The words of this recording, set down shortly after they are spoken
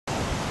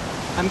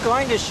I'm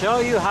going to show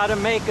you how to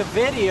make a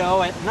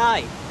video at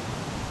night,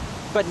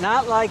 but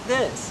not like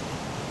this.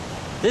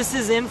 This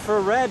is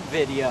infrared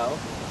video,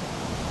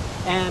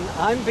 and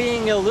I'm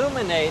being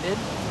illuminated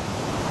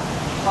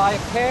by a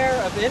pair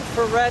of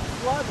infrared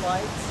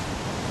floodlights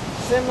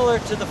similar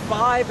to the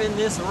 5 in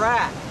this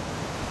rack.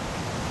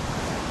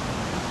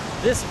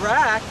 This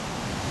rack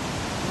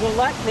will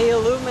let me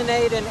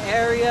illuminate an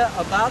area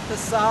about the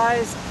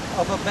size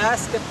of a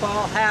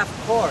basketball half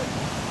court.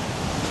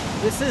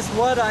 This is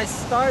what I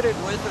started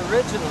with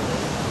originally,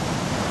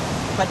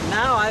 but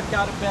now I've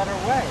got a better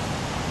way.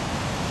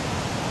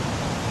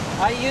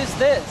 I use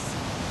this.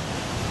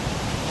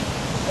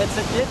 It's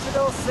a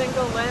digital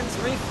single lens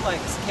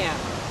reflex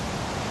camera.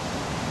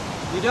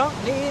 You don't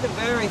need a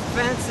very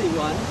fancy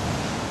one.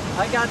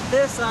 I got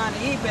this on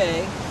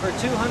eBay for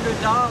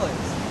 $200.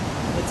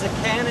 It's a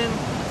Canon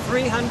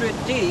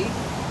 300D,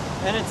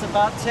 and it's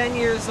about 10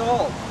 years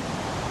old.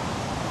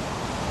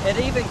 It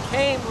even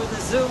came with a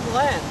zoom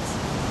lens,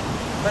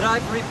 but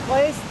I've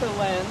replaced the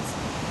lens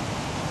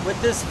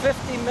with this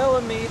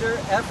 50mm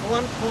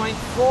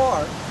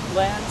f1.4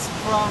 lens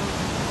from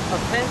a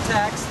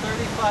Pentax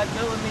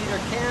 35mm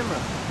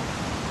camera.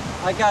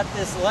 I got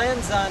this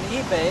lens on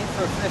eBay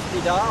for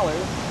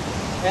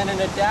 $50 and an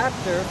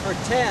adapter for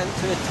 $10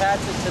 to attach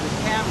it to the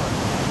camera.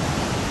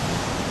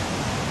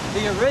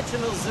 The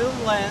original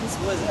zoom lens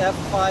was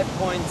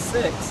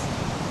f5.6,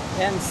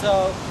 and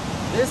so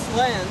this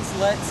lens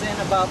lets in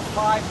about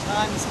 5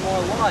 times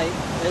more light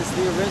as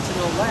the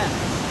original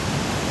lens.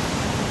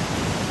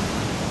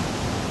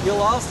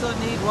 You'll also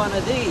need one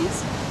of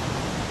these.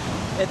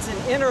 It's an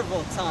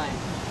interval timer.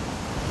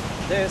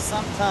 They're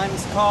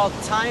sometimes called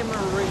timer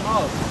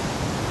remote,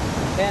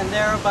 and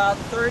they're about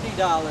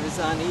 $30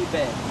 on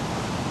eBay.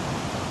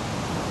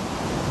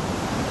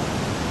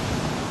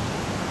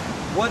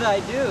 What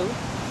I do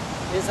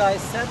is I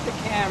set the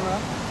camera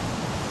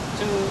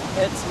to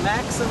its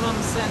maximum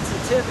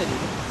sensitivity,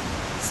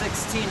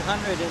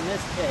 1600 in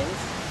this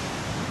case.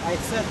 I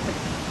set the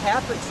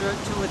aperture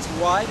to its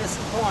widest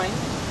point,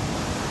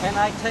 and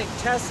I take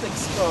test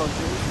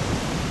exposures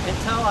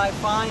until I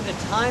find a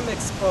time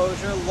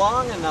exposure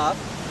long enough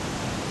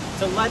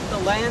to let the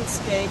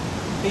landscape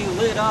be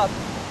lit up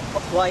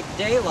like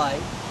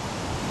daylight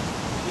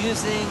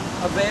using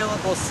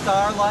available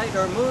starlight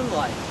or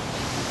moonlight.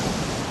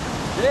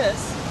 This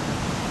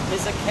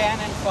is a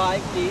Canon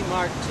 5D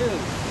Mark II.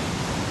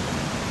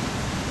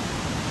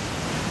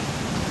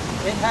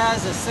 It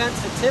has a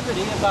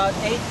sensitivity about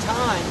 8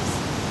 times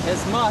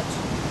as much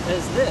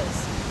as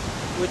this,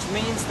 which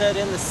means that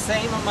in the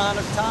same amount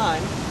of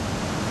time,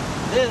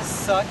 this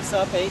sucks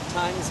up 8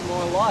 times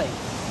more light.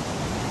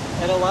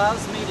 It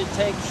allows me to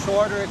take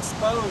shorter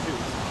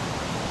exposures.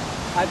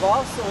 I've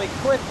also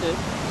equipped it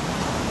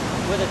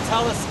with a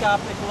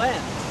telescopic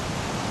lens,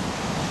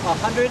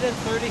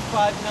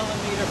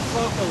 135mm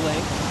focal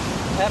length,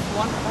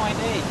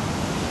 f1.8.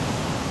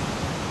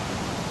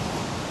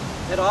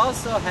 It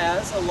also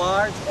has a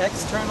large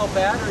external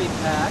battery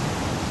pack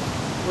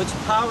which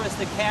powers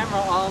the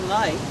camera all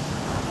night,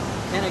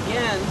 and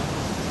again,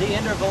 the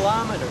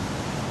intervalometer.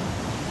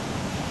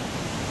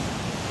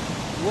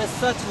 With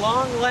such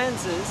long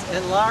lenses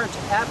and large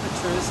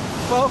apertures,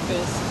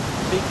 focus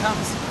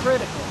becomes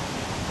critical.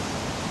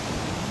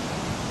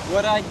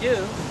 What I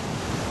do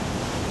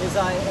is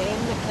I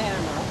aim the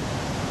camera.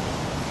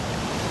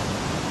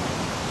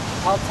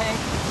 I'll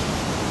take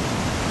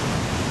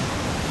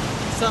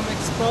some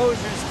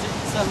exposures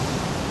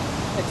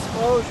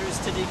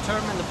to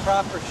determine the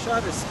proper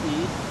shutter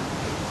speed,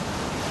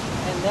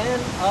 and then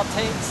I'll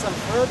take some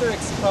further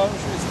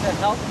exposures to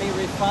help me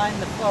refine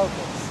the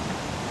focus.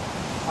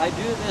 I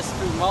do this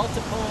through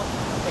multiple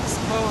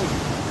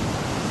exposures.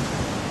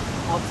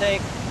 I'll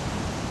take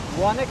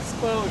one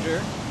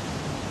exposure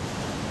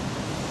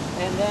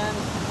and then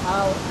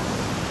I'll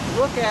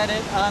look at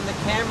it on the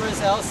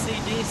camera's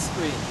LCD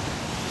screen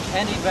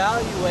and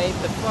evaluate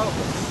the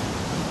focus.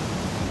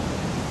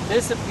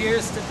 This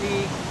appears to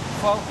be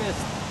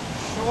focused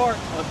short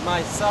of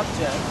my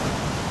subject,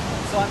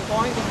 so I'm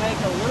going to make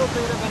a little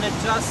bit of an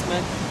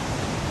adjustment,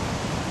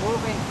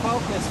 moving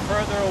focus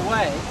further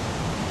away,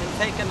 and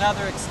take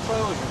another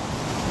exposure.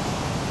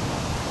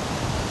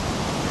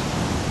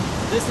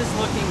 This is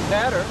looking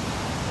better,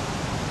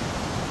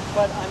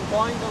 but I'm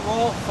going to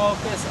roll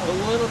focus a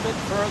little bit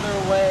further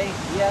away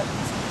yet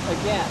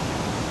again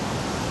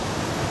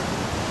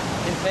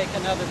and take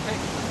another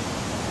picture.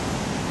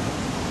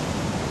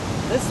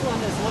 This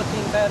one is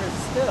looking better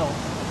still,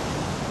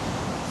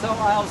 so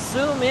I'll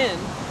zoom in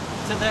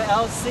to the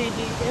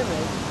LCD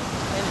image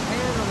and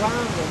pan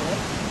around in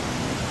it,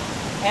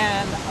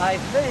 and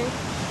I think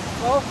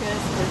focus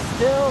is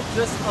still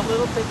just a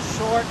little bit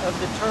short of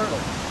the turtle.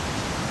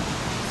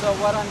 So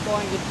what I'm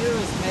going to do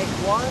is make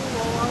one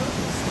more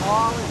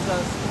small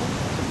adjustment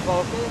to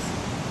focus,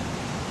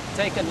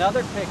 take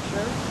another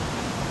picture,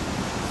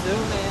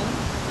 zoom in,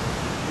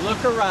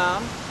 look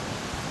around,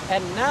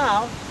 and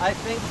now I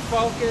think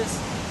focus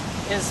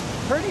is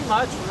pretty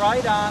much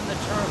right on the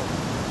turtle.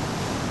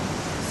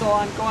 So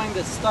I'm going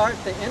to start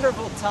the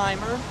interval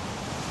timer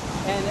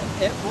and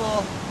it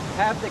will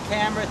have the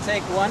camera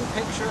take one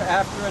picture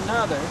after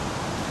another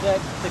that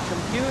the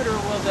computer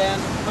will then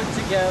put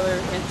together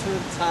into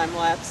a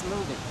time-lapse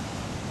movie.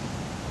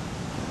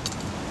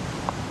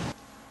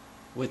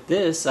 With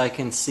this, I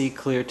can see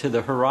clear to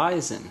the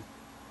horizon.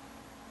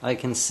 I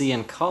can see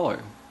in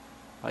color.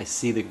 I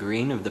see the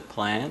green of the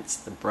plants,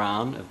 the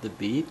brown of the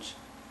beach.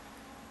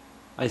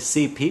 I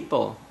see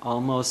people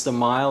almost a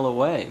mile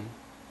away.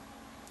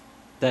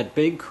 That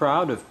big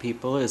crowd of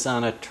people is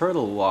on a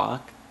turtle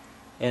walk,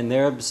 and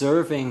they're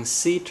observing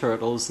sea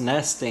turtles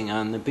nesting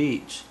on the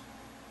beach.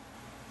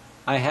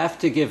 I have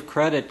to give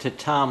credit to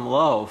Tom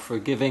Lowe for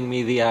giving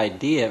me the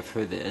idea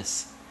for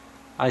this.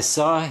 I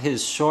saw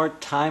his short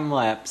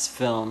time-lapse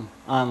film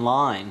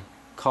online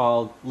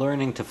called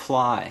Learning to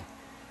Fly.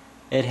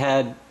 It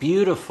had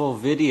beautiful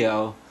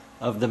video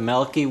of the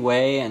Milky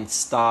Way and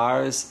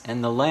stars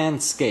and the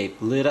landscape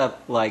lit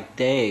up like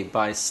day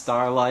by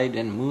starlight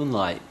and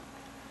moonlight.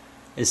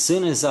 As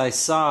soon as I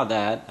saw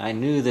that, I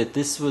knew that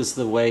this was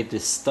the way to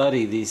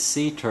study these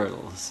sea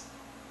turtles.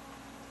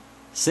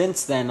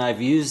 Since then,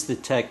 I've used the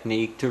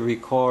technique to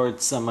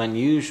record some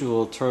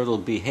unusual turtle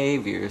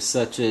behavior,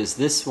 such as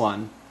this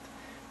one,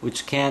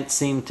 which can't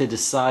seem to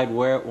decide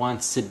where it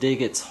wants to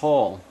dig its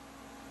hole.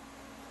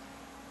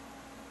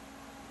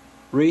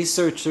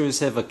 Researchers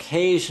have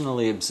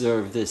occasionally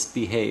observed this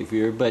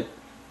behavior, but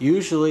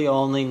usually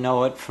only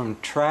know it from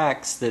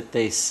tracks that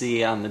they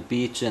see on the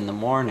beach in the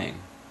morning.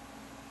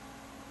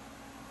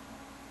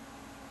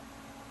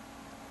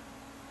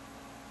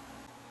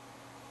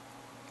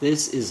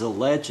 This is a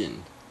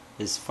legend.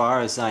 As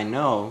far as I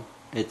know,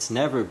 it's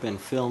never been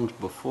filmed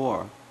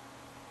before.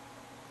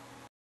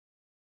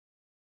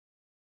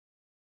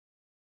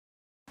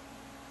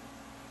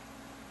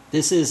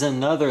 This is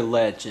another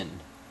legend.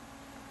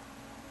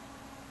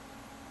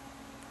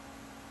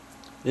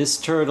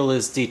 This turtle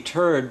is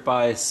deterred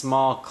by a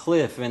small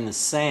cliff in the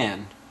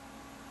sand,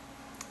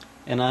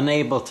 and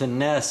unable to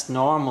nest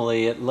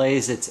normally, it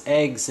lays its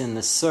eggs in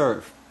the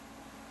surf.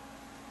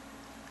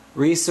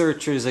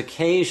 Researchers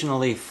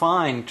occasionally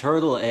find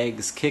turtle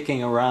eggs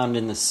kicking around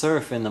in the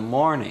surf in the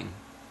morning,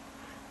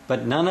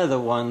 but none of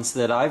the ones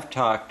that I've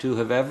talked to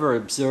have ever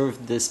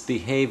observed this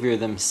behavior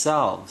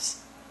themselves.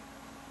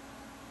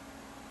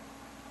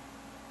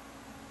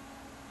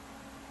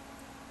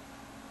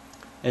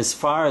 As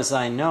far as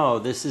I know,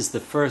 this is the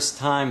first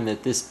time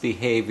that this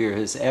behavior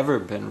has ever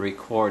been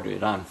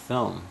recorded on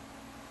film.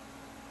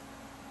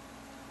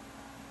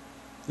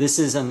 This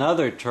is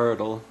another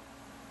turtle,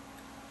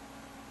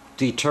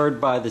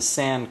 deterred by the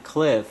sand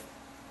cliff,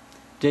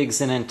 digs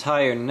an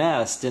entire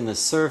nest in the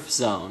surf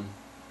zone.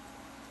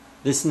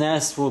 This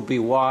nest will be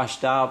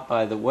washed out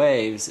by the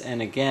waves, and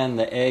again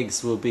the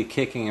eggs will be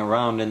kicking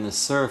around in the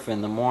surf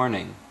in the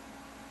morning.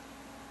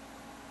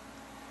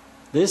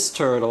 This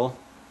turtle,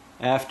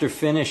 after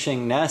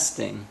finishing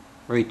nesting,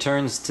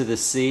 returns to the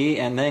sea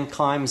and then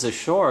climbs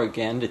ashore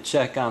again to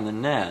check on the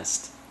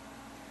nest.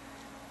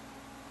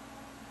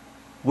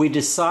 We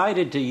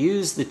decided to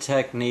use the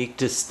technique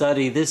to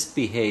study this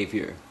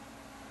behavior.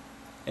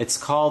 It's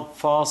called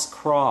false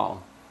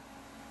crawl.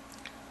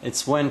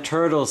 It's when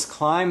turtles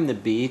climb the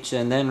beach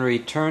and then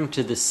return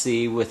to the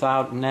sea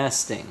without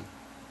nesting.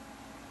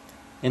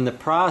 In the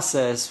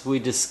process, we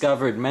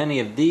discovered many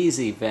of these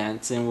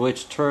events in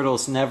which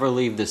turtles never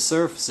leave the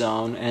surf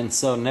zone and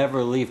so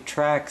never leave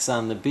tracks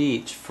on the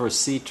beach for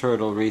sea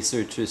turtle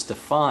researchers to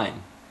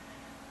find.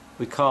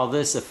 We call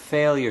this a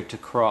failure to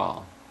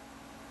crawl.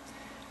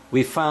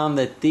 We found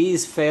that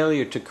these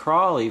failure to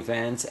crawl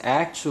events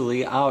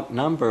actually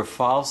outnumber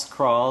false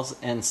crawls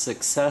and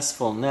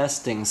successful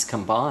nestings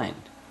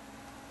combined.